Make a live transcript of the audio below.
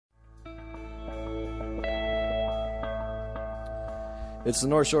It's the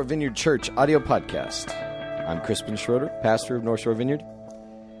North Shore Vineyard Church audio podcast. I'm Crispin Schroeder, pastor of North Shore Vineyard.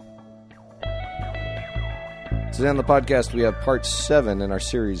 Today on the podcast, we have part 7 in our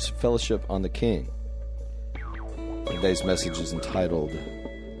series, Fellowship on the King. Today's message is entitled,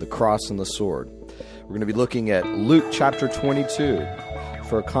 The Cross and the Sword. We're going to be looking at Luke chapter 22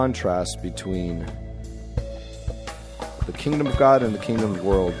 for a contrast between the kingdom of God and the kingdom of the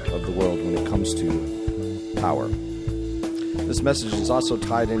world when it comes to power. This message is also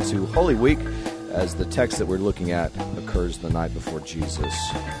tied into Holy Week, as the text that we're looking at occurs the night before Jesus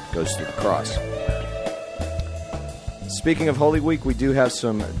goes to the cross. Speaking of Holy Week, we do have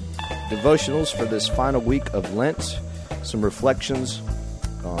some devotionals for this final week of Lent, some reflections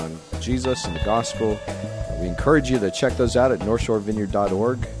on Jesus and the gospel. We encourage you to check those out at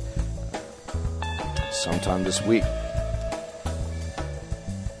northshorevineyard.org sometime this week.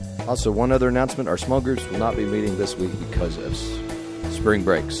 Also, one other announcement, our small groups will not be meeting this week because of spring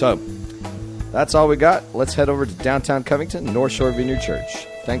break. So, that's all we got. Let's head over to downtown Covington, North Shore Vineyard Church.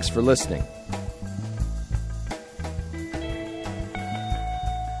 Thanks for listening.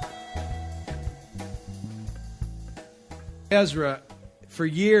 Ezra, for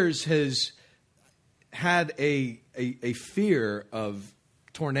years, has had a fear of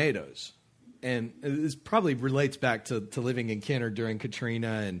tornadoes. And this probably relates back to living in Kenner during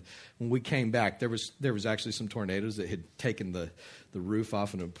Katrina. And when we came back, there was actually some tornadoes that had taken the roof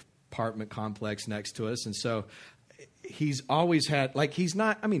off an apartment complex next to us. And so he's always had, he's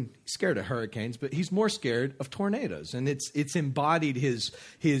not, scared of hurricanes, but he's more scared of tornadoes. And it's embodied his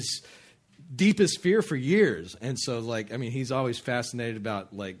deepest fear for years. And so, he's always fascinated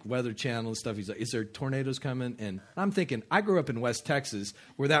about, Weather Channel and stuff. He's like, is there tornadoes coming? And I'm thinking, I grew up in West Texas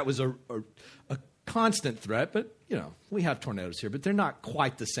where that was a constant threat. But, we have tornadoes here. But they're not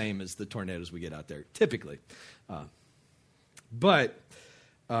quite the same as the tornadoes we get out there, typically. But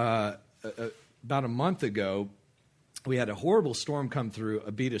about a month ago, we had a horrible storm come through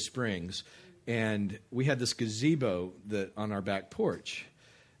Abita Springs. And we had this gazebo on our back porch.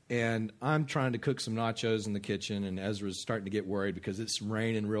 And I'm trying to cook some nachos in the kitchen, and Ezra's starting to get worried because it's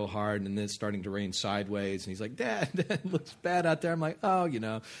raining real hard, and then it's starting to rain sideways. And he's like, Dad, it looks bad out there. I'm like, oh,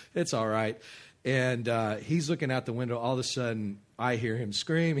 it's all right. And he's looking out the window. All of a sudden, I hear him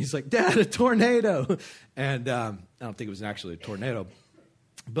scream. He's like, Dad, a tornado. And I don't think it was actually a tornado.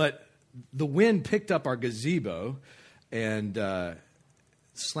 But the wind picked up our gazebo and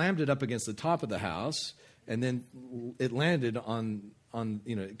slammed it up against the top of the house, and then it landed on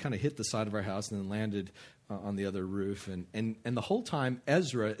it kind of hit the side of our house and then landed on the other roof. And the whole time,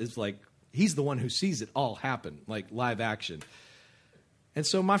 Ezra is he's the one who sees it all happen, live action. And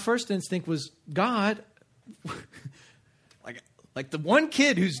so my first instinct was, God, the one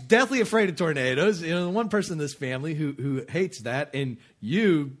kid who's deathly afraid of tornadoes, the one person in this family who hates that, and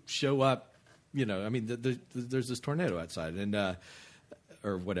you show up, there's this tornado outside, and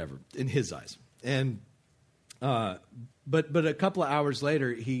or whatever, in his eyes. And But a couple of hours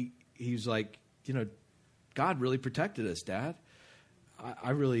later, he's like, God really protected us, Dad. I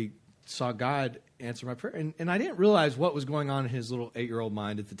really saw God answer my prayer. And I didn't realize what was going on in his little 8-year-old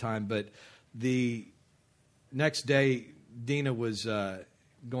mind at the time. But the next day, Dina was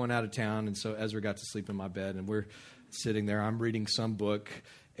going out of town. And so Ezra got to sleep in my bed. And we're sitting there. I'm reading some book.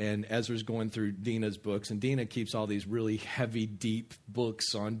 And Ezra's going through Dina's books. And Dina keeps all these really heavy, deep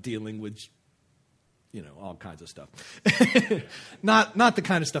books on dealing with all kinds of stuff. Not the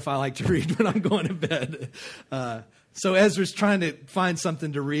kind of stuff I like to read when I'm going to bed. So Ezra's trying to find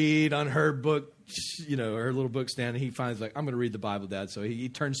something to read on her book, her little book stand. And he finds I'm going to read the Bible, Dad. So he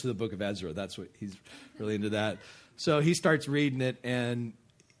turns to the book of Ezra. That's what he's really into that. So he starts reading it. And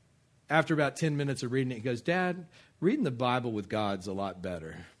after about 10 minutes of reading it, he goes, Dad, reading the Bible with God's a lot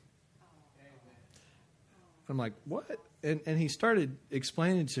better. I'm like, what? And he started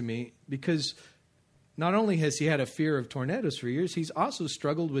explaining to me, because not only has he had a fear of tornadoes for years, he's also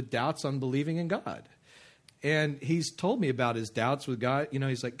struggled with doubts on believing in God. And he's told me about his doubts with God.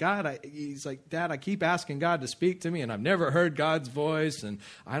 He's like, Dad, I keep asking God to speak to me, and I've never heard God's voice, and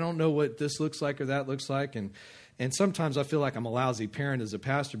I don't know what this looks like or that looks like. And sometimes I feel like I'm a lousy parent as a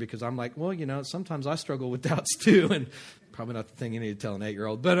pastor, because I'm like, well, sometimes I struggle with doubts too, and probably not the thing you need to tell an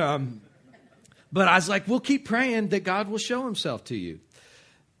 8-year-old. But I was like, we'll keep praying that God will show himself to you.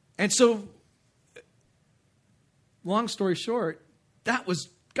 And so, long story short, that was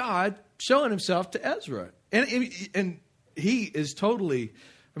God showing himself to Ezra. And he is totally,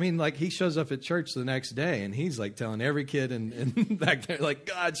 he shows up at church the next day, and he's telling every kid and back there,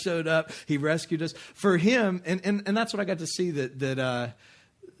 God showed up, he rescued us. For him, and that's what I got to see, that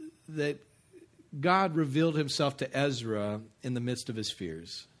God revealed himself to Ezra in the midst of his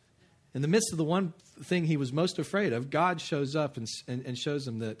fears. In the midst of the one thing he was most afraid of, God shows up and shows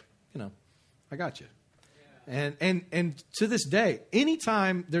him that, I got you. And to this day,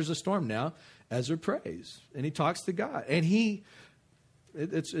 anytime there's a storm now, Ezra prays and he talks to God, and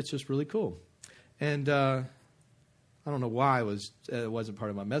it's just really cool. And I don't know why it wasn't part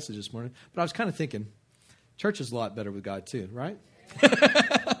of my message this morning, but I was kind of thinking, church is a lot better with God too, right?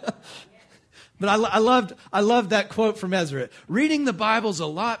 But I loved that quote from Ezra. Reading the Bible's a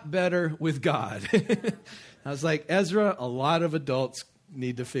lot better with God. I was like, Ezra, a lot of adults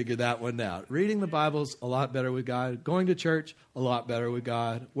need to figure that one out. Reading the Bible's a lot better with God. Going to church, a lot better with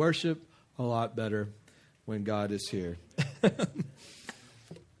God. Worship, a lot better when God is here.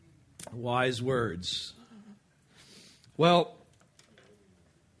 Wise words. Well,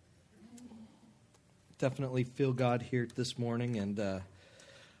 definitely feel God here this morning. And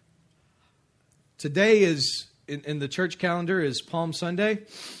today is, in the church calendar, is Palm Sunday.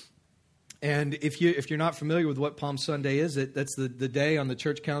 And if you're not familiar with what Palm Sunday is, that's the day on the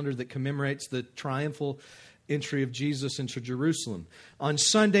church calendar that commemorates the triumphal entry of Jesus into Jerusalem. On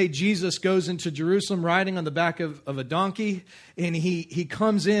Sunday, Jesus goes into Jerusalem riding on the back of a donkey, and he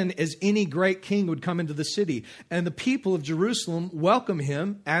comes in as any great king would come into the city. And the people of Jerusalem welcome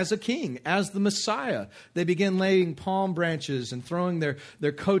him as a king, as the Messiah. They begin laying palm branches and throwing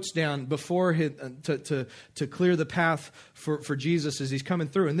their coats down before him to clear the path for Jesus as he's coming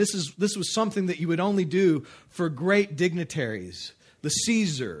through. And this was something that you would only do for great dignitaries. The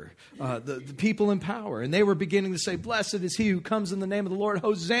Caesar, the people in power. And they were beginning to say, blessed is he who comes in the name of the Lord.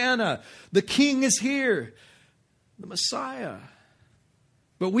 Hosanna, the king is here, the Messiah.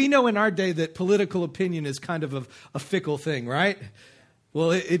 But we know in our day that political opinion is kind of a fickle thing, right?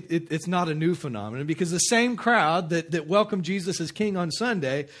 Well, it's not a new phenomenon, because the same crowd that welcomed Jesus as king on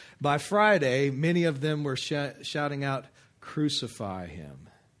Sunday, by Friday, many of them were shouting out, crucify him.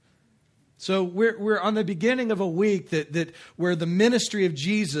 So we're on the beginning of a week that where the ministry of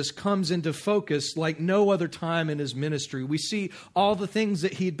Jesus comes into focus like no other time in his ministry. We see all the things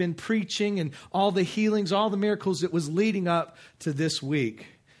that he'd been preaching and all the healings, all the miracles that was leading up to this week.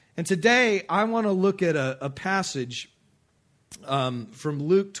 And today I want to look at a passage from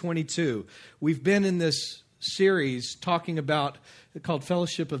Luke 22. We've been in this series talking about, called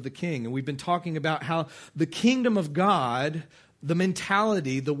Fellowship of the King, and we've been talking about how the kingdom of God, the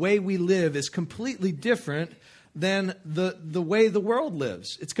mentality, the way we live is completely different than the way the world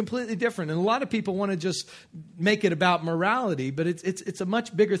lives. It's completely different. And a lot of people want to just make it about morality, but it's a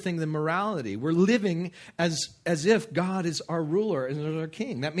much bigger thing than morality. We're living as if God is our ruler and our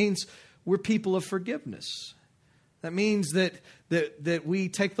king. That means we're people of forgiveness. That means that we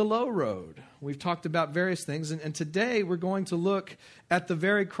take the low road. We've talked about various things, and today we're going to look at the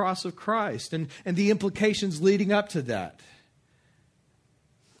very cross of Christ and the implications leading up to that,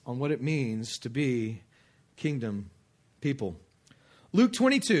 on what it means to be kingdom people. Luke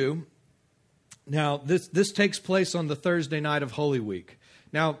 22. Now, this takes place on the Thursday night of Holy Week.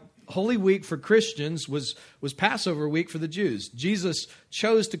 Now, Holy Week for Christians was Passover week for the Jews. Jesus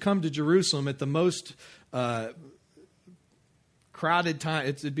chose to come to Jerusalem at the most crowded time.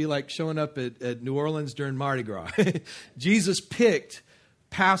 It'd be like showing up at New Orleans during Mardi Gras. Jesus picked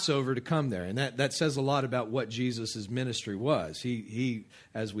Passover to come there, and that says a lot about what Jesus' ministry was. He,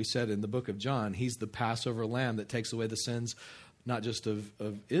 as we said in the book of John, he's the Passover lamb that takes away the sins not just of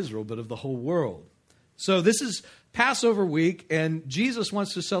Israel, but of the whole world. So this is Passover week, and Jesus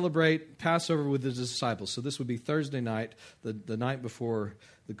wants to celebrate Passover with his disciples. So this would be Thursday night, the night before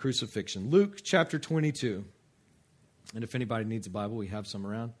the crucifixion. Luke chapter 22. And if anybody needs a Bible, we have some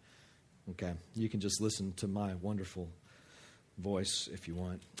around. Okay, you can just listen to my wonderful voice if you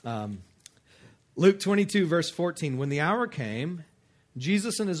want. Luke 22, verse 14. When the hour came,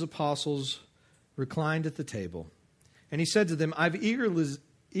 Jesus and his apostles reclined at the table. And he said to them, I've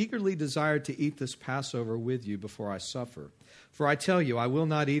eagerly desired to eat this Passover with you before I suffer. For I tell you, I will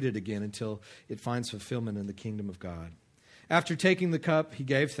not eat it again until it finds fulfillment in the kingdom of God. After taking the cup, he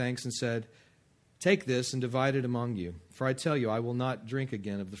gave thanks and said, take this and divide it among you. For I tell you, I will not drink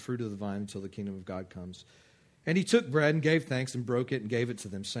again of the fruit of the vine until the kingdom of God comes. And he took bread and gave thanks and broke it and gave it to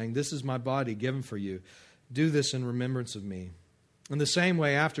them, saying, this is my body given for you. Do this in remembrance of me. In the same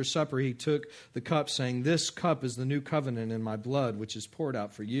way, after supper, he took the cup, saying, this cup is the new covenant in my blood, which is poured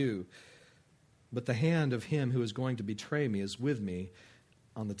out for you. But the hand of him who is going to betray me is with me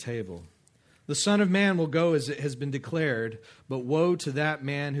on the table. The Son of Man will go as it has been declared, but woe to that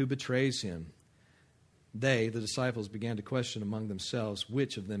man who betrays him. They, the disciples, began to question among themselves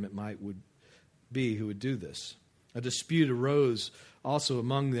which of them it would be who would do this. A dispute arose also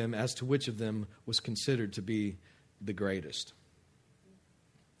among them as to which of them was considered to be the greatest.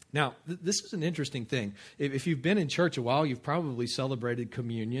 Now, this is an interesting thing. If you've been in church a while, you've probably celebrated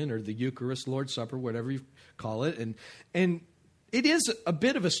communion or the Eucharist, Lord's Supper, whatever you call it. And it is a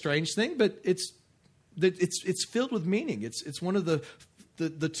bit of a strange thing, but it's filled with meaning. It's one of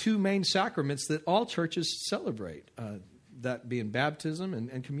the two main sacraments that all churches celebrate, that being baptism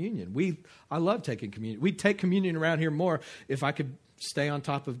and communion. I love taking communion. We'd take communion around here more if I could stay on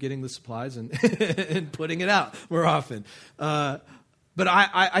top of getting the supplies and, and putting it out more often. But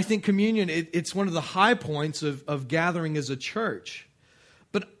I think communion, it's one of the high points of gathering as a church.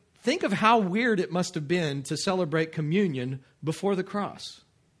 But think of how weird it must have been to celebrate communion before the cross.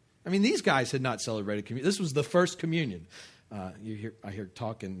 I mean, these guys had not celebrated communion. This was the first communion. I hear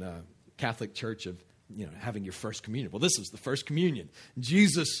talk in Catholic Church of having your first communion. Well, this was the first communion.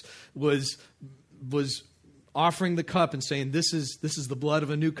 Jesus was offering the cup and saying, "This is the blood of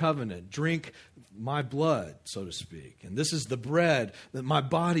a new covenant. Drink my blood," so to speak. And this is the bread that my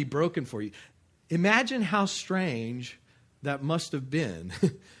body broken for you. Imagine how strange that must have been,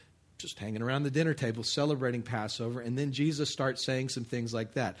 just hanging around the dinner table celebrating Passover, and then Jesus starts saying some things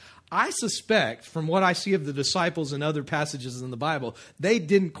like that. I suspect, from what I see of the disciples and other passages in the Bible, they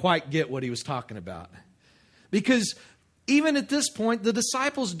didn't quite get what he was talking about. Because even at this point, the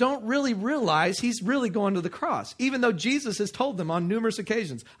disciples don't really realize he's really going to the cross, even though Jesus has told them on numerous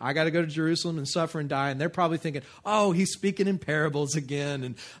occasions, "I got to go to Jerusalem and suffer and die." And they're probably thinking, "Oh, he's speaking in parables again."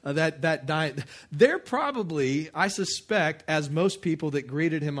 And that dying. They're probably, I suspect, as most people that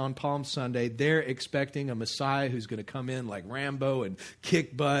greeted him on Palm Sunday, they're expecting a Messiah who's going to come in like Rambo and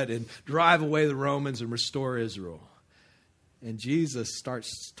kick butt and drive away the Romans and restore Israel. And Jesus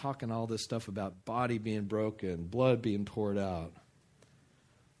starts talking all this stuff about body being broken, blood being poured out.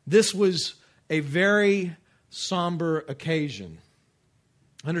 This was a very somber occasion.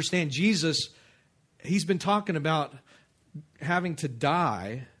 Understand, Jesus, he's been talking about having to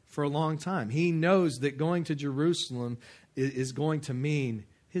die for a long time. He knows that going to Jerusalem is going to mean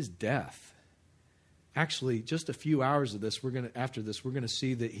his death. Actually, just a few hours of this, after this, we're going to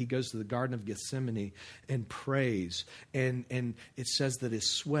see that he goes to the Garden of Gethsemane and prays. And it says that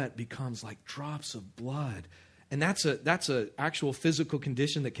his sweat becomes like drops of blood. And that's a actual physical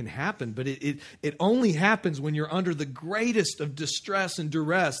condition that can happen, but it only happens when you're under the greatest of distress and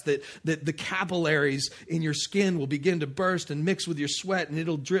duress, that the capillaries in your skin will begin to burst and mix with your sweat, and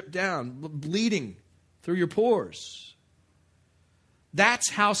it'll drip down, bleeding through your pores. That's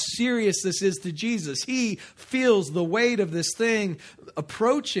how serious this is to Jesus. He feels the weight of this thing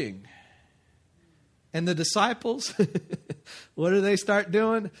approaching. And the disciples, what do they start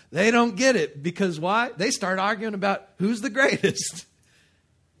doing? They don't get it. Because why? They start arguing about who's the greatest.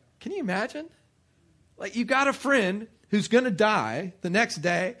 Can you imagine? Like, you got a friend who's going to die the next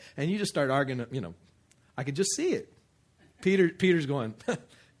day, and you just start arguing, I could just see it. Peter's going,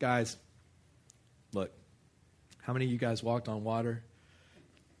 "Guys, look, how many of you guys walked on water?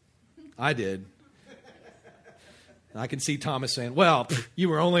 I did." I can see Thomas saying, "Well, you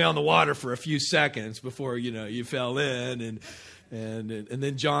were only on the water for a few seconds before, you fell in." And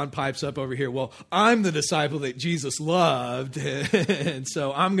then John pipes up over here, "Well, I'm the disciple that Jesus loved, and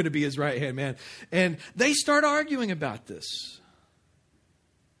so I'm going to be his right-hand man." And they start arguing about this.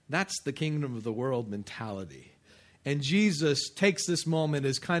 That's the kingdom of the world mentality. And Jesus takes this moment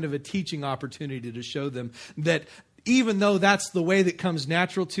as kind of a teaching opportunity to show them that even though that's the way that comes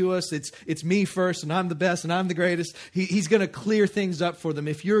natural to us, it's me first and I'm the best and I'm the greatest, he's going to clear things up for them.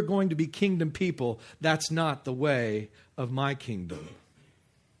 If you're going to be kingdom people, that's not the way of my kingdom.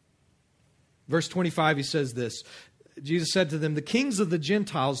 Verse 25, he says this. Jesus said to them, "The kings of the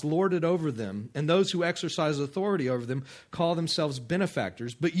Gentiles lord it over them, and those who exercise authority over them call themselves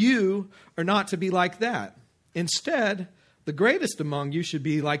benefactors. But you are not to be like that. Instead, the greatest among you should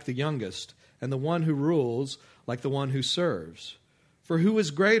be like the youngest, and the one who rules like the one who serves. For who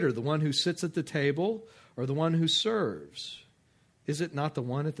is greater, the one who sits at the table or the one who serves? Is it not the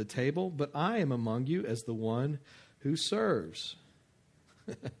one at the table? But I am among you as the one who serves."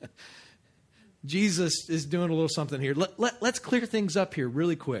 Jesus is doing a little something here. Let's clear things up here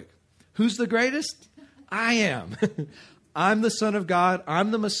really quick. Who's the greatest? I am. I'm the Son of God.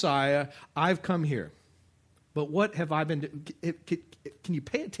 I'm the Messiah. I've come here. But what have I been doing? Can you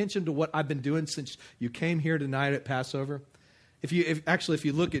pay attention to what I've been doing since you came here tonight at Passover? If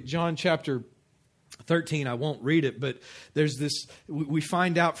you look at John chapter 13, I won't read it, but there's this, we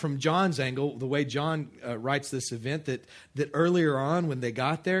find out from John's angle, the way John writes this event, that earlier on when they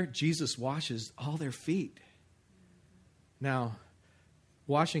got there, Jesus washes all their feet. Now,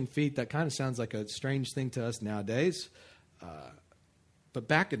 washing feet, that kind of sounds like a strange thing to us nowadays. But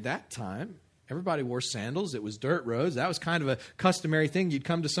back at that time, everybody wore sandals. It was dirt roads. That was kind of a customary thing. You'd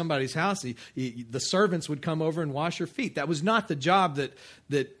come to somebody's house. The servants would come over and wash your feet. That was not the job that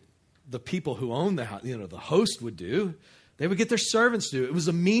the people who owned the house, the host would do. They would get their servants to do it. It was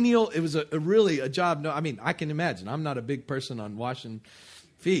a menial. It was really a job. No, I mean, I can imagine. I'm not a big person on washing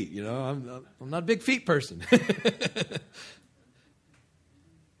feet. I'm not a big feet person.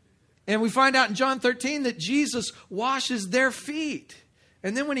 And we find out in John 13 that Jesus washes their feet.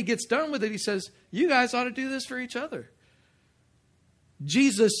 And then when he gets done with it, he says, you guys ought to do this for each other.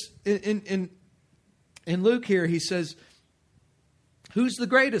 Jesus, in Luke here, he says, who's the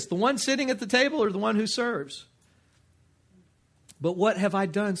greatest, the one sitting at the table or the one who serves? But what have I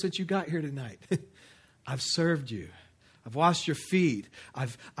done since you got here tonight? I've served you. I've washed your feet.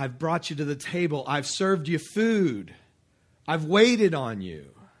 I've brought you to the table. I've served you food. I've waited on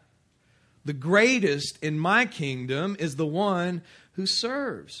you. The greatest in my kingdom is the one who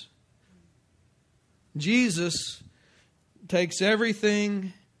serves. Jesus takes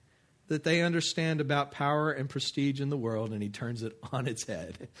everything that they understand about power and prestige in the world and he turns it on its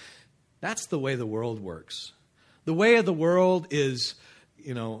head. That's the way the world works. The way of the world is,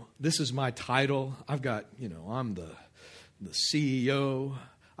 this is my title. I've got, I'm the CEO.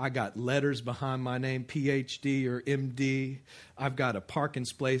 I got letters behind my name, PhD or MD. I've got a parking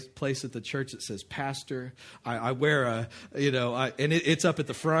place at the church that says pastor. I wear and it's up at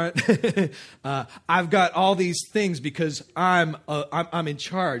the front. I've got all these things because I'm in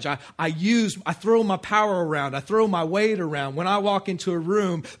charge. I throw my power around. I throw my weight around. When I walk into a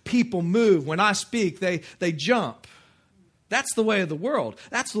room, people move. When I speak, they jump. That's the way of the world.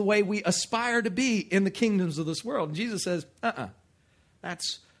 That's the way we aspire to be in the kingdoms of this world. And Jesus says,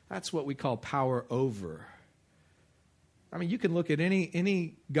 That's what we call power over. I mean, you can look at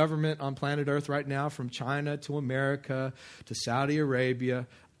any government on planet Earth right now, from China to America to Saudi Arabia.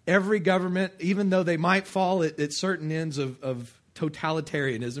 Every government, even though they might fall at certain ends of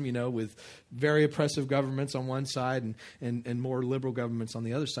totalitarianism, with very oppressive governments on one side and more liberal governments on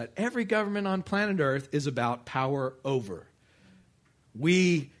the other side. Every government on planet Earth is about power over.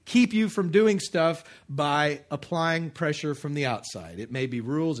 We keep you from doing stuff by applying pressure from the outside. It may be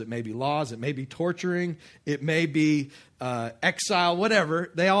rules, it may be laws, it may be torturing, it may be exile,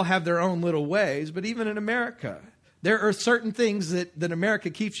 whatever. They all have their own little ways. But even in America, there are certain things that America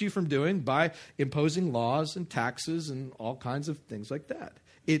keeps you from doing by imposing laws and taxes and all kinds of things like that.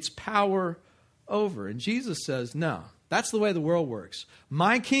 It's power over. And Jesus says, no, that's the way the world works.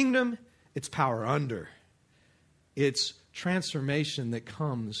 My kingdom, it's power under. It's transformation that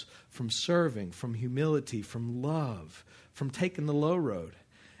comes from serving, from humility, from love, from taking the low road.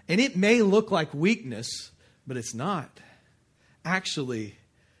 And it may look like weakness, but it's not. Actually,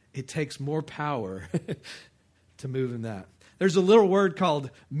 it takes more power to move in that. There's a little word called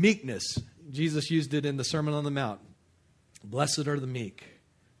meekness. Jesus used it in the Sermon on the Mount. Blessed are the meek,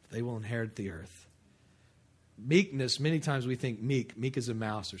 they will inherit the earth. Meekness, many times we think meek as a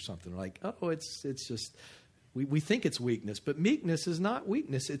mouse or something. Like, oh, it's just... We think it's weakness, but meekness is not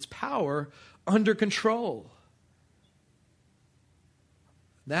weakness. It's power under control.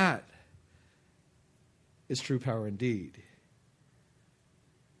 That is true power indeed.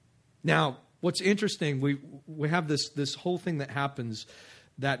 Now, what's interesting, we have this whole thing that happens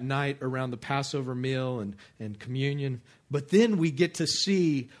that night around the Passover meal and communion, but then we get to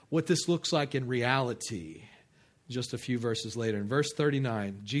see what this looks like in reality. Just a few verses later. In verse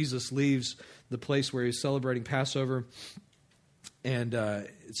 39, Jesus leaves the place where he's celebrating Passover. And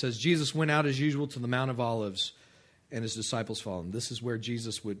it says, Jesus went out as usual to the Mount of Olives, and his disciples followed him. This is where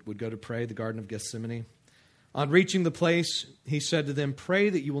Jesus would go to pray, the Garden of Gethsemane. On reaching the place, he said to them, pray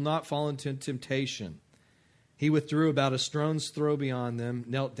that you will not fall into temptation. He withdrew about a stone's throw beyond them,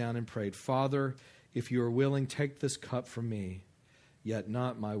 knelt down and prayed, Father, if you are willing, take this cup from me, yet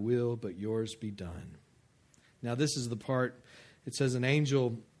not my will, but yours be done. Now, this is the part, it says, an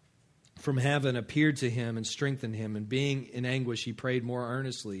angel from heaven appeared to him and strengthened him. And being in anguish, he prayed more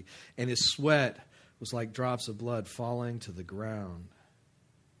earnestly. And his sweat was like drops of blood falling to the ground.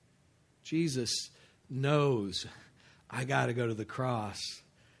 Jesus knows, I got to go to the cross.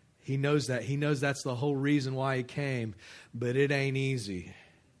 He knows that. He knows that's the whole reason why he came. But it ain't easy.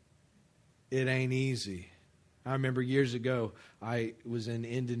 It ain't easy. I remember years ago, I was in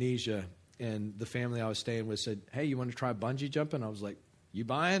Indonesia. And the family I was staying with said, hey, you want to try bungee jumping? I was like, you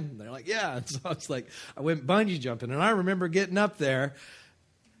buying? And they're like, yeah. And so I was like, I went bungee jumping. And I remember getting up there,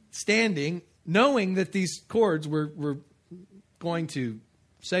 standing, knowing that these cords were going to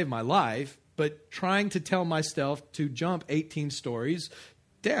save my life, but trying to tell myself to jump 18 stories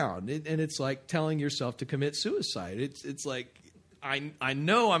down. And it's like telling yourself to commit suicide. It's like, I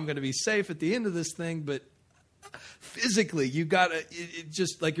know I'm going to be safe at the end of this thing, but physically, you got to, it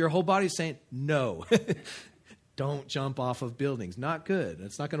just like your whole body's saying, no, don't jump off of buildings. Not good.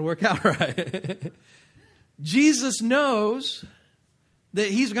 It's not going to work out right. Jesus knows that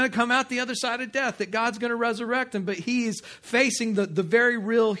he's going to come out the other side of death, that God's going to resurrect him, but he's facing the very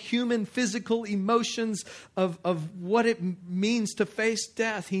real human physical emotions of what it means to face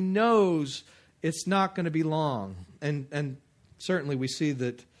death. He knows it's not going to be long. And certainly we see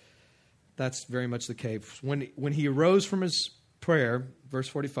that that's very much the case. When he arose from his prayer, verse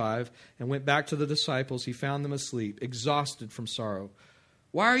 45, and went back to the disciples, he found them asleep, exhausted from sorrow.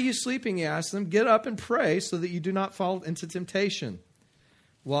 Why are you sleeping, he asked them. Get up and pray so that you do not fall into temptation.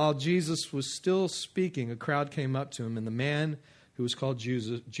 While Jesus was still speaking, a crowd came up to him, and the man who was called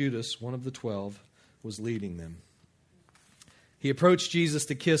Judas, one of the 12, was leading them. He approached Jesus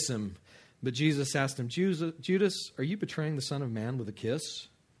to kiss him, but Jesus asked him, Judas, are you betraying the Son of Man with a kiss?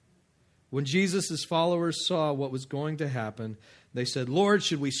 When Jesus' followers saw what was going to happen, they said, Lord,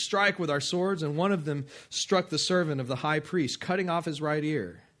 should we strike with our swords? And one of them struck the servant of the high priest, cutting off his right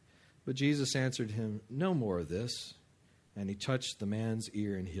ear. But Jesus answered him, no more of this. And he touched the man's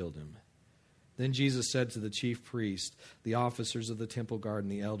ear and healed him. Then Jesus said to the chief priest, the officers of the temple guard,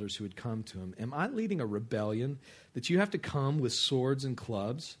 and the elders who had come to him, am I leading a rebellion that you have to come with swords and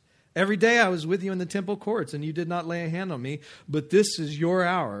clubs? Every day I was with you in the temple courts, and you did not lay a hand on me, but this is your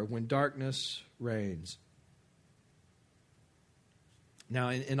hour when darkness reigns. Now,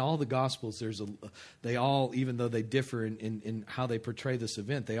 in all the Gospels, they all, even though they differ in how they portray this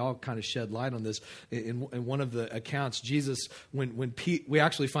event, they all kind of shed light on this. In one of the accounts, Jesus, we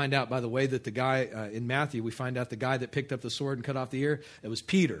actually find out, by the way, that the guy in Matthew, we find out the guy that picked up the sword and cut off the ear, it was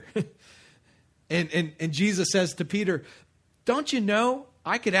Peter. and Jesus says to Peter, don't you know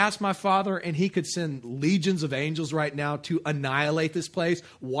I could ask my Father and he could send legions of angels right now to annihilate this place,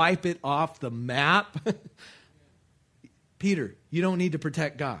 wipe it off the map? Peter, you don't need to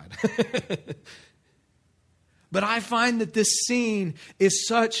protect God. But I find that this scene is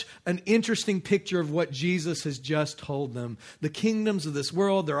such an interesting picture of what Jesus has just told them. The kingdoms of this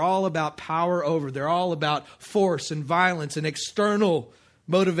world, they're all about power over. They're all about force and violence and external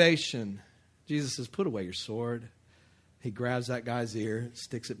motivation. Jesus says, put away your sword. He grabs that guy's ear,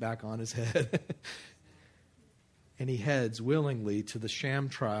 sticks it back on his head. And he heads willingly to the sham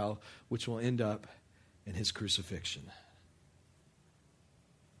trial, which will end up in his crucifixion.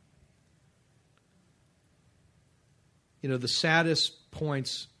 You know, the saddest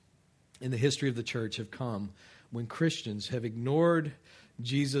points in the history of the church have come when Christians have ignored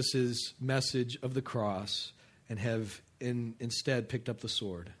Jesus' message of the cross and have instead picked up the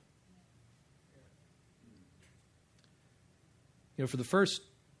sword. You know, for the first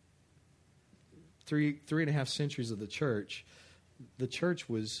three and a half centuries of the church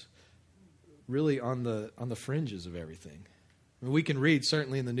was really on the fringes of everything. I mean, we can read,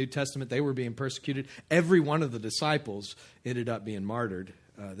 certainly in the New Testament, they were being persecuted. Every one of the disciples ended up being martyred.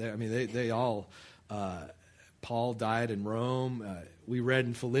 They all, Paul died in Rome. We read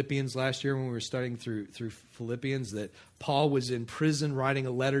in Philippians last year when we were studying through Philippians that Paul was in prison writing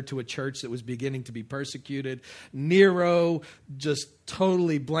a letter to a church that was beginning to be persecuted. Nero just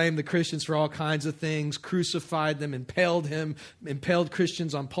totally blamed the Christians for all kinds of things, crucified them, impaled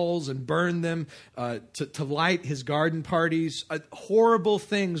Christians on poles and burned them to light his garden parties. Horrible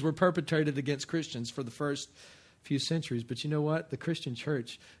things were perpetrated against Christians for the first few centuries. But you know what? The Christian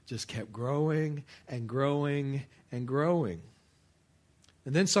church just kept growing and growing and growing.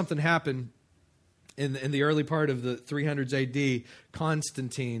 And then something happened in the early part of the 300s AD.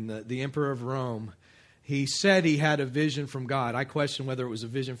 Constantine, the emperor of Rome, he said he had a vision from God. I question whether it was a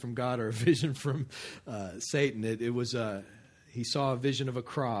vision from God or a vision from Satan. He saw a vision of a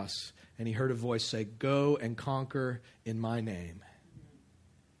cross, and he heard a voice say, "Go and conquer in my name."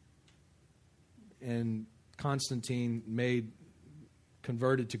 And Constantine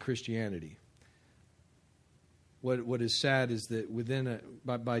converted to Christianity. What is sad is that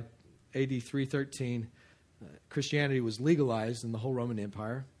by AD 313, Christianity was legalized in the whole Roman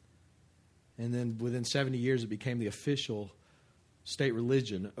Empire. And then within 70 years, it became the official state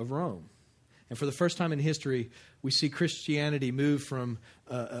religion of Rome. And for the first time in history, we see Christianity move from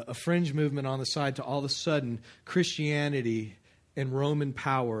a fringe movement on the side to all of a sudden Christianity and Roman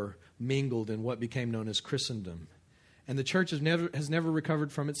power mingled in what became known as Christendom. And the church has never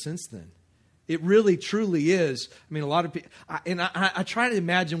recovered from it since then. It really, truly is. I mean, a lot of people, I try to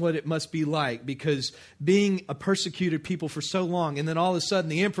imagine what it must be like, because being a persecuted people for so long, and then all of a sudden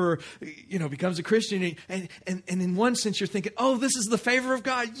the emperor, becomes a Christian, and in one sense you're thinking, oh, this is the favor of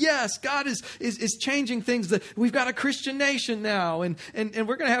God. Yes, God is changing things. That we've got a Christian nation now, and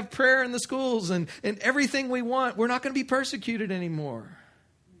we're going to have prayer in the schools, and everything we want. We're not going to be persecuted anymore.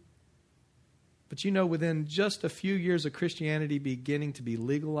 But within just a few years of Christianity beginning to be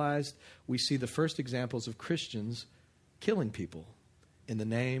legalized, we see the first examples of Christians killing people in the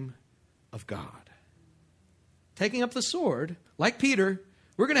name of God. Taking up the sword, like Peter,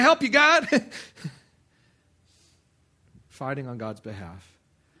 we're going to help you, God. Fighting on God's behalf.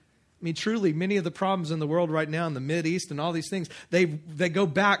 I mean, truly, many of the problems in the world right now, in the Mideast and all these things, they go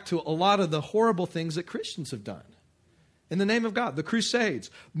back to a lot of the horrible things that Christians have done. In the name of God, the Crusades,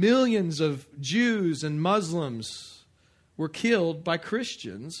 millions of Jews and Muslims were killed by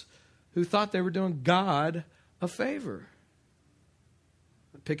Christians who thought they were doing God a favor.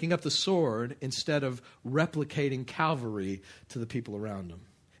 Picking up the sword instead of replicating Calvary to the people around them.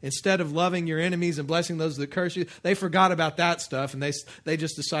 Instead of loving your enemies and blessing those that curse you, they forgot about that stuff, and they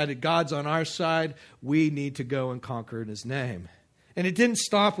just decided God's on our side. We need to go and conquer in His name. And it didn't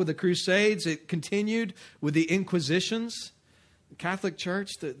stop with the Crusades. It continued with the Inquisitions. The Catholic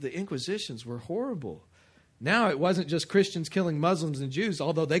Church, the Inquisitions were horrible. Now it wasn't just Christians killing Muslims and Jews,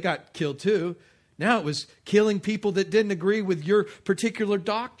 although they got killed too. Now it was killing people that didn't agree with your particular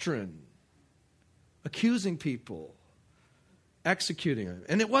doctrine. Accusing people. Executing them.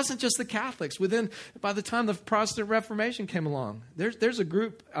 And it wasn't just the Catholics. By the time the Protestant Reformation came along, there's a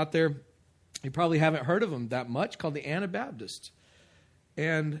group out there, you probably haven't heard of them that much, called the Anabaptists.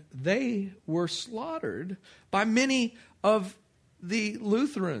 And they were slaughtered by many of the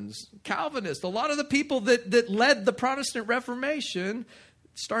Lutherans, Calvinists. A lot of the people that led the Protestant Reformation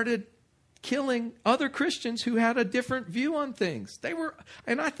started killing other Christians who had a different view on things.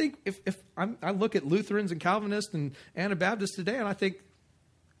 And I think if I look at Lutherans and Calvinists and Anabaptists today, and I think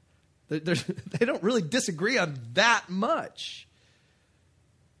that they don't really disagree on that much.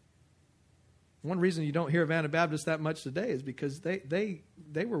 One reason you don't hear of Anabaptists that much today is because they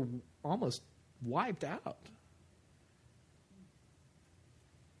were almost wiped out.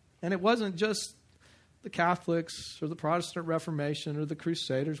 And it wasn't just the Catholics or the Protestant Reformation or the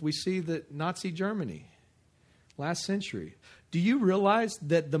Crusaders. We see that Nazi Germany, last century. Do you realize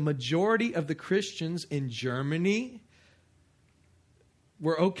that the majority of the Christians in Germany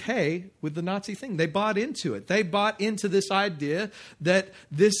were okay with the Nazi thing? They bought into it. They bought into this idea that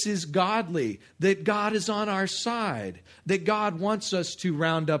this is godly, that God is on our side, that God wants us to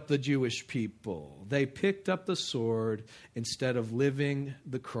round up the Jewish people. They picked up the sword instead of living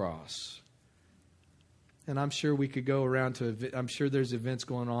the cross. And I'm sure we could go around I'm sure there's events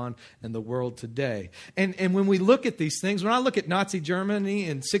going on in the world today. And when we look at these things, when I look at Nazi Germany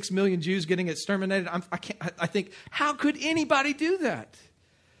and 6 million Jews getting exterminated, I think, how could anybody do that?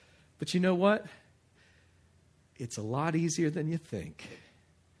 But you know what? It's a lot easier than you think.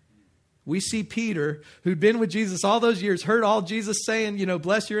 We see Peter, who'd been with Jesus all those years, heard all Jesus saying,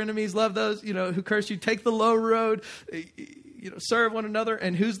 bless your enemies, love those, who curse you, take the low road, serve one another.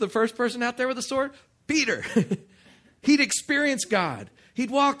 And who's the first person out there with a sword? Peter. He'd experienced God. He'd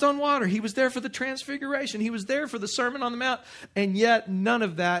walked on water. He was there for the transfiguration. He was there for the Sermon on the Mount. And yet none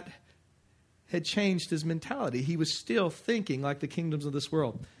of that had changed his mentality. He was still thinking like the kingdoms of this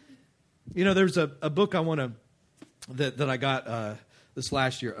world. There's a book that I got this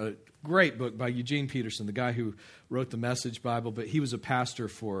last year, a great book by Eugene Peterson, the guy who wrote the Message Bible, but he was a pastor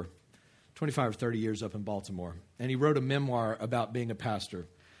for 25 or 30 years up in Baltimore. And he wrote a memoir about being a pastor,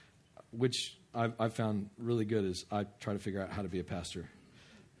 which I found really good as I try to figure out how to be a pastor.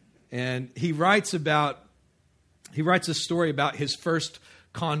 And he writes a story about his first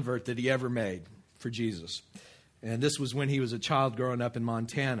convert that he ever made for Jesus. And this was when he was a child growing up in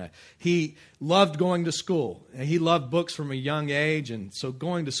Montana. He loved going to school, and he loved books from a young age. And so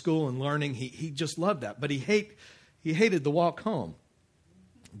going to school and learning, he just loved that. But he hated the walk home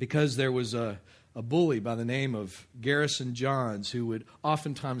because there was a bully by the name of Garrison Johns who would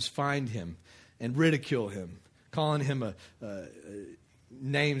oftentimes find him and ridicule him, calling him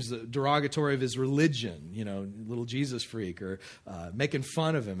names derogatory of his religion, little Jesus freak, or making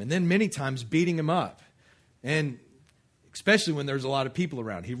fun of him, and then many times beating him up. And especially when there's a lot of people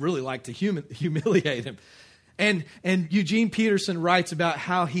around, he really liked to humiliate him. And Eugene Peterson writes about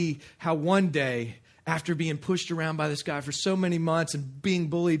how one day, after being pushed around by this guy for so many months and being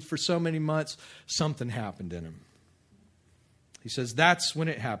bullied for so many months, something happened in him. He says, that's when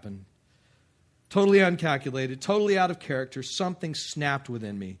it happened. Totally uncalculated, totally out of character, something snapped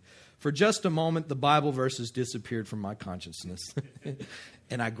within me. For just a moment, the Bible verses disappeared from my consciousness,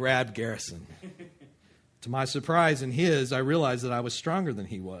 and I grabbed Garrison. To my surprise and his, I realized that I was stronger than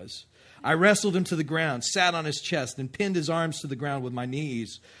he was. I wrestled him to the ground, sat on his chest, and pinned his arms to the ground with my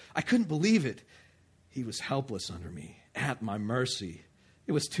knees. I couldn't believe it. He was helpless under me, at my mercy.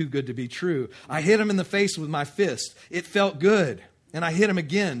 It was too good to be true. I hit him in the face with my fist. It felt good. And I hit him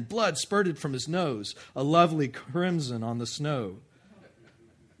again. Blood spurted from his nose, a lovely crimson on the snow.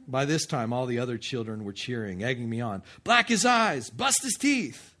 By this time, all the other children were cheering, egging me on. Black his eyes, bust his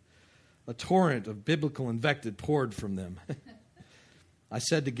teeth. A torrent of biblical invective poured from them. I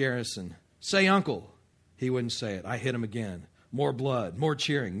said to Garrison, say uncle. He wouldn't say it. I hit him again. More blood, more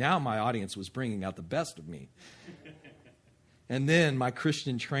cheering. Now my audience was bringing out the best of me. And then my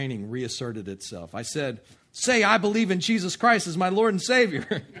Christian training reasserted itself. I said, say I believe in Jesus Christ as my Lord and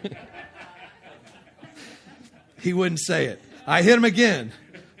Savior. He wouldn't say it. I hit him again.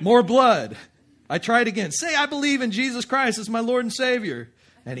 More blood. I tried again. Say I believe in Jesus Christ as my Lord and Savior.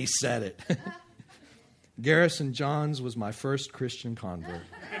 And he said it. Garrison Johns was my first Christian convert.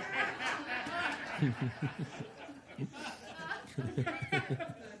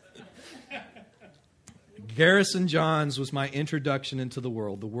 Garrison Johns was my introduction into the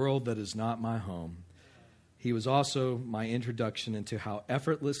world that is not my home. He was also my introduction into how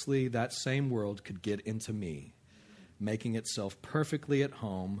effortlessly that same world could get into me, making itself perfectly at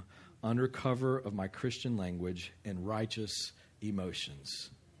home under cover of my Christian language and righteous emotions.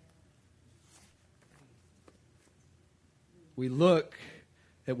 We look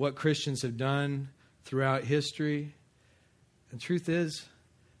at what Christians have done throughout history, and the truth is,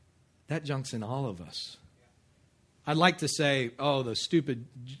 that junk's in all of us. I'd like to say, oh, the stupid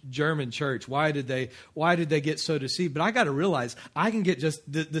German church, why did they get so deceived? But I got to realize I can get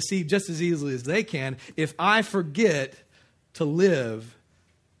just deceived just as easily as they can if I forget to live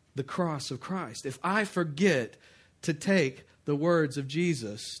the cross of Christ, if I forget to take the words of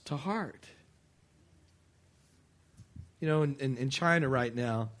Jesus to heart. You know, in China right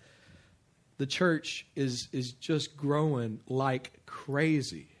now, the church is just growing like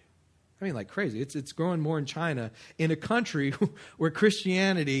crazy. I mean, like crazy. It's growing more in China, in a country where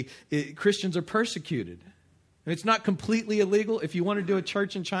Christians are persecuted. And it's not completely illegal. If you want to do a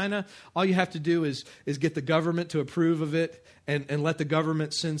church in China, all you have to do is get the government to approve of it and let the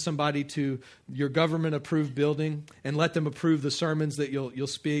government send somebody to your government-approved building and let them approve the sermons that you'll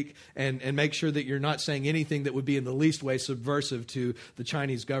speak and make sure that you're not saying anything that would be in the least way subversive to the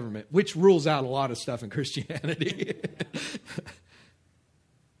Chinese government, which rules out a lot of stuff in Christianity.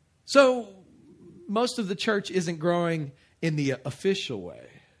 So most of the church isn't growing in the official way.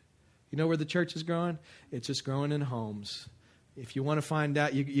 You know where the church is growing? It's just growing in homes. If you want to find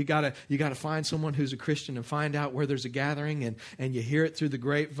out, you gotta find someone who's a Christian and find out where there's a gathering and you hear it through the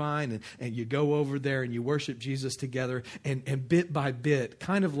grapevine and you go over there and you worship Jesus together and bit by bit,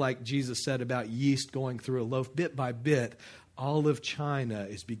 kind of like Jesus said about yeast going through a loaf, bit by bit, all of China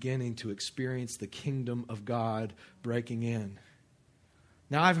is beginning to experience the kingdom of God breaking in.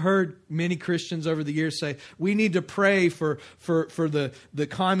 Now, I've heard many Christians over the years say, we need to pray for the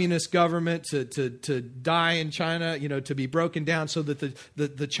communist government to die in China, to be broken down so that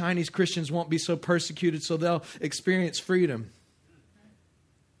the Chinese Christians won't be so persecuted so they'll experience freedom.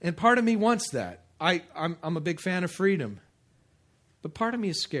 And part of me wants that. I'm a big fan of freedom. But part of me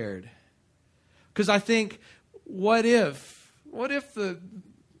is scared. Because I think, what if the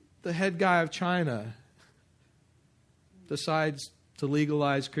head guy of China decides to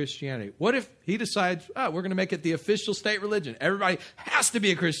legalize Christianity? What if he decides, we're going to make it the official state religion? Everybody has to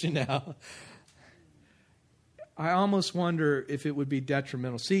be a Christian now. I almost wonder if it would be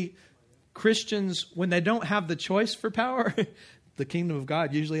detrimental. See, Christians, when they don't have the choice for power, the kingdom of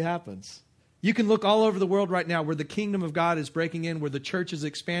God usually happens. You can look all over the world right now where the kingdom of God is breaking in, where the church is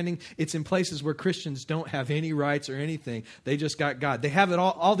expanding. It's in places where Christians don't have any rights or anything. They just got God. They have it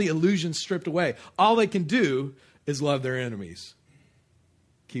all the illusions stripped away. All they can do is love their enemies.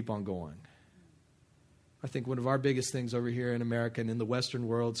 Keep on going. I think one of our biggest things over here in America and in the Western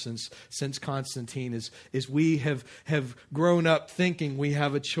world since Constantine is we have grown up thinking we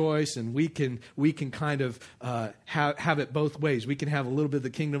have a choice and we can kind of have it both ways. We can have a little bit of the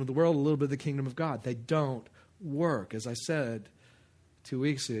kingdom of the world, a little bit of the kingdom of God. They don't work. As I said 2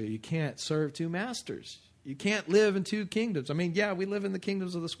 weeks ago, you can't serve two masters. You can't live in two kingdoms. I mean, yeah, we live in the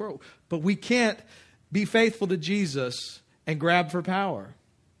kingdoms of this world, but we can't be faithful to Jesus and grab for power.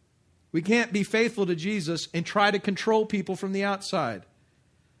 We can't be faithful to Jesus and try to control people from the outside.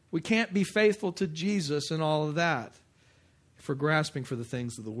 We can't be faithful to Jesus and all of that if we're grasping for the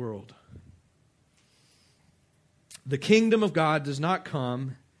things of the world. The kingdom of God does not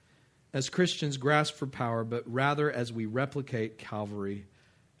come as Christians grasp for power, but rather as we replicate Calvary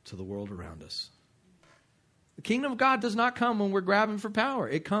to the world around us. The kingdom of God does not come when we're grabbing for power.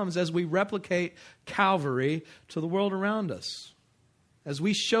 It comes as we replicate Calvary to the world around us, as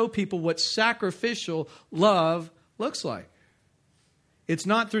we show people what sacrificial love looks like. It's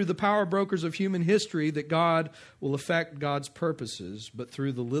not through the power brokers of human history that God will affect God's purposes, but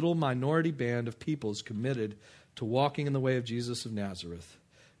through the little minority band of peoples committed to walking in the way of Jesus of Nazareth,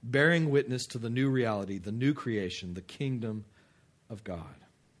 bearing witness to the new reality, the new creation, the kingdom of God.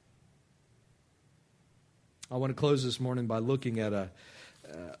 I want to close this morning by looking at a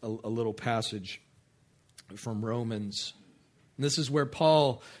little passage from Romans. And this is where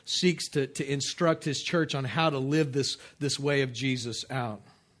Paul seeks to instruct his church on how to live this way of Jesus out.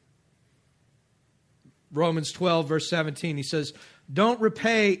 Romans 12, verse 17, he says, "Don't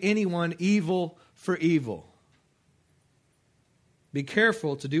repay anyone evil for evil. Be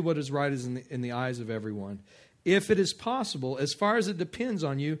careful to do what is right in the eyes of everyone. If it is possible, as far as it depends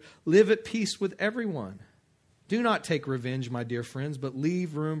on you, live at peace with everyone. Do not take revenge, my dear friends, but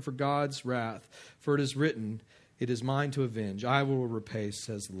leave room for God's wrath. For it is written, 'It is mine to avenge. I will repay,'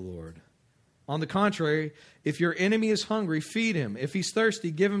 says the Lord. On the contrary, if your enemy is hungry, feed him. If he's thirsty,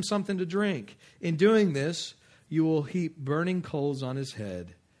 give him something to drink. In doing this, you will heap burning coals on his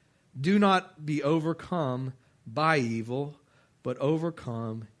head. Do not be overcome by evil, but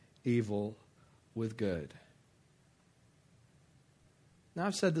overcome evil with good." Now,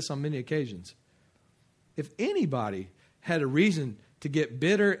 I've said this on many occasions. If anybody had a reason to get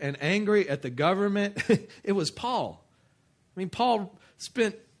bitter and angry at the government, it was Paul. I mean, Paul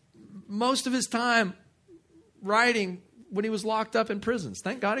spent most of his time writing when he was locked up in prisons.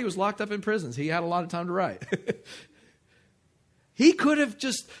 Thank God he was locked up in prisons. He had a lot of time to write. He could have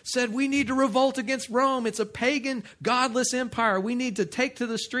just said, we need to revolt against Rome. It's a pagan, godless empire. We need to take to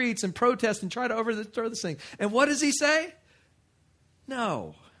the streets and protest and try to overthrow this thing. And what does he say?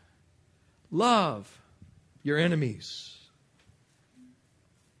 No. Love your enemies.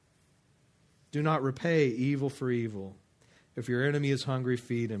 Do not repay evil for evil. If your enemy is hungry,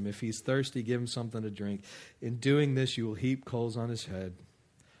 feed him. If he's thirsty, give him something to drink. In doing this, you will heap coals on his head.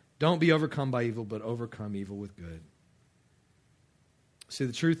 Don't be overcome by evil, but overcome evil with good. See,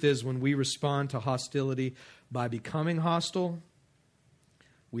 the truth is, when we respond to hostility by becoming hostile,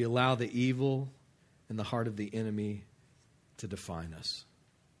 we allow the evil in the heart of the enemy to define us.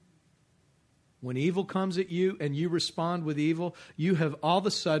 When evil comes at you and you respond with evil, you have all of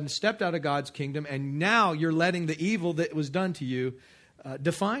a sudden stepped out of God's kingdom, and now you're letting the evil that was done to you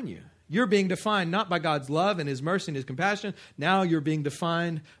define you. You're being defined not by God's love and His mercy and His compassion. Now you're being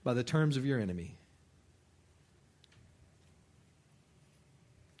defined by the terms of your enemy.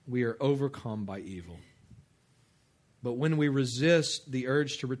 We are overcome by evil. But when we resist the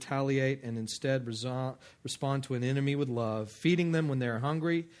urge to retaliate and instead respond to an enemy with love, feeding them when they are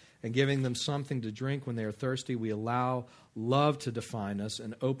hungry and giving them something to drink when they are thirsty, we allow love to define us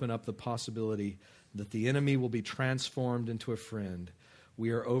and open up the possibility that the enemy will be transformed into a friend.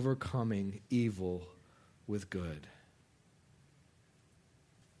 We are overcoming evil with good.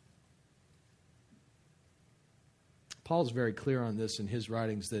 Paul's very clear on this in his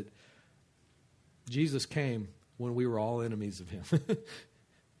writings, that Jesus came when we were all enemies of Him.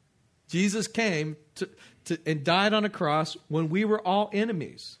 Jesus came and died on a cross when we were all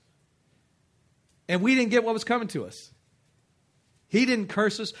enemies. And we didn't get what was coming to us. He didn't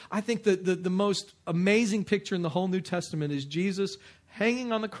curse us. I think the most amazing picture in the whole New Testament is Jesus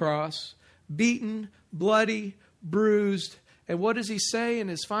hanging on the cross, beaten, bloody, bruised. And what does He say in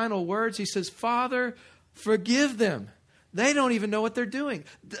His final words? He says, "Father, forgive them. They don't even know what they're doing."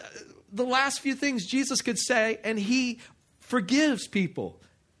 The last few things Jesus could say, and He forgives people,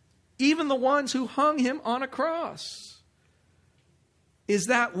 even the ones who hung Him on a cross. Is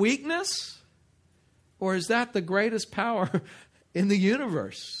that weakness? Or is that the greatest power in the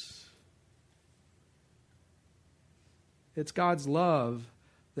universe? It's God's love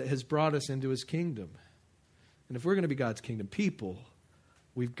that has brought us into His kingdom. And if we're going to be God's kingdom people,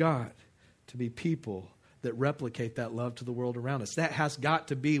 we've got to be people that replicate that love to the world around us. That has got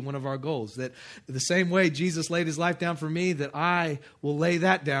to be one of our goals. That the same way Jesus laid His life down for me, that I will lay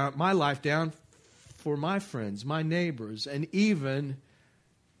that down, my life down, for my friends, my neighbors, and even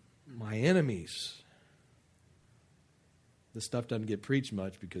my enemies. This stuff doesn't get preached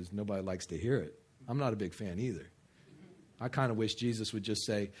much because nobody likes to hear it. I'm not a big fan either. I kind of wish Jesus would just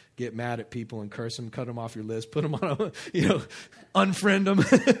say, get mad at people and curse them, cut them off your list, put them on a, unfriend them.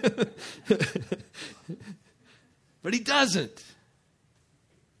 But He doesn't.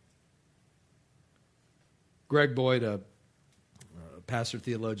 Greg Boyd, a pastor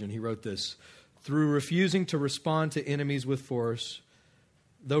theologian. He wrote this: through refusing to respond to enemies with force,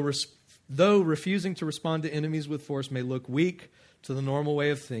 though refusing to respond to enemies with force may look weak to the normal way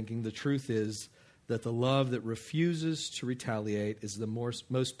of thinking, the truth is that the love that refuses to retaliate is the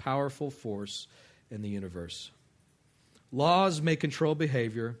most powerful force in the universe. Laws may control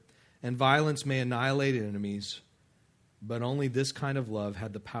behavior, and violence may annihilate enemies, but only this kind of love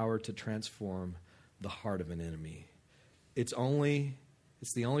had the power to transform the heart of an enemy. It's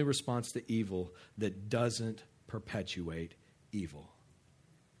the only response to evil that doesn't perpetuate evil.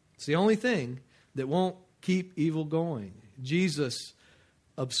 It's the only thing that won't keep evil going. Jesus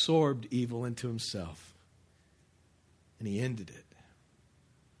absorbed evil into himself, and he ended it.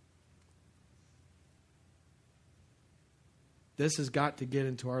 This has got to get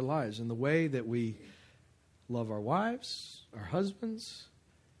into our lives, and the way that we love our wives, our husbands,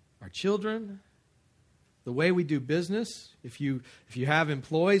 our children, the way we do business. If you have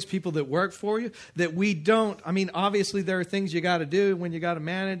employees, people that work for you, that we don't. I mean, obviously there are things you got to do when you got to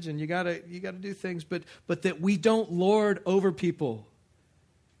manage and you got to do things, but that we don't lord over people.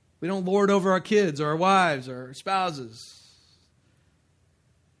 We don't lord over our kids or our wives or our spouses.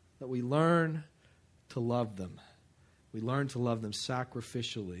 That we learn to love them. We learn to love them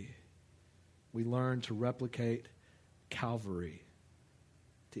sacrificially. We learn to replicate Calvary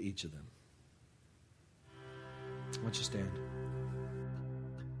to each of them. Why don't you stand?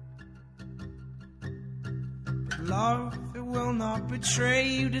 Love, it will not betray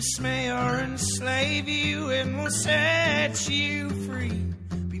you, dismay or enslave you, and will set you free.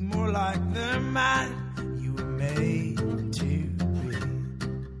 Be more like the man you were made to be.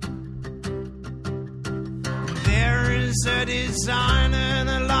 There is a design and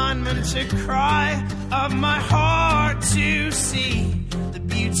alignment, to cry of my heart to see the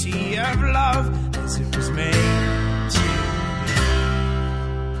beauty of love as it was made.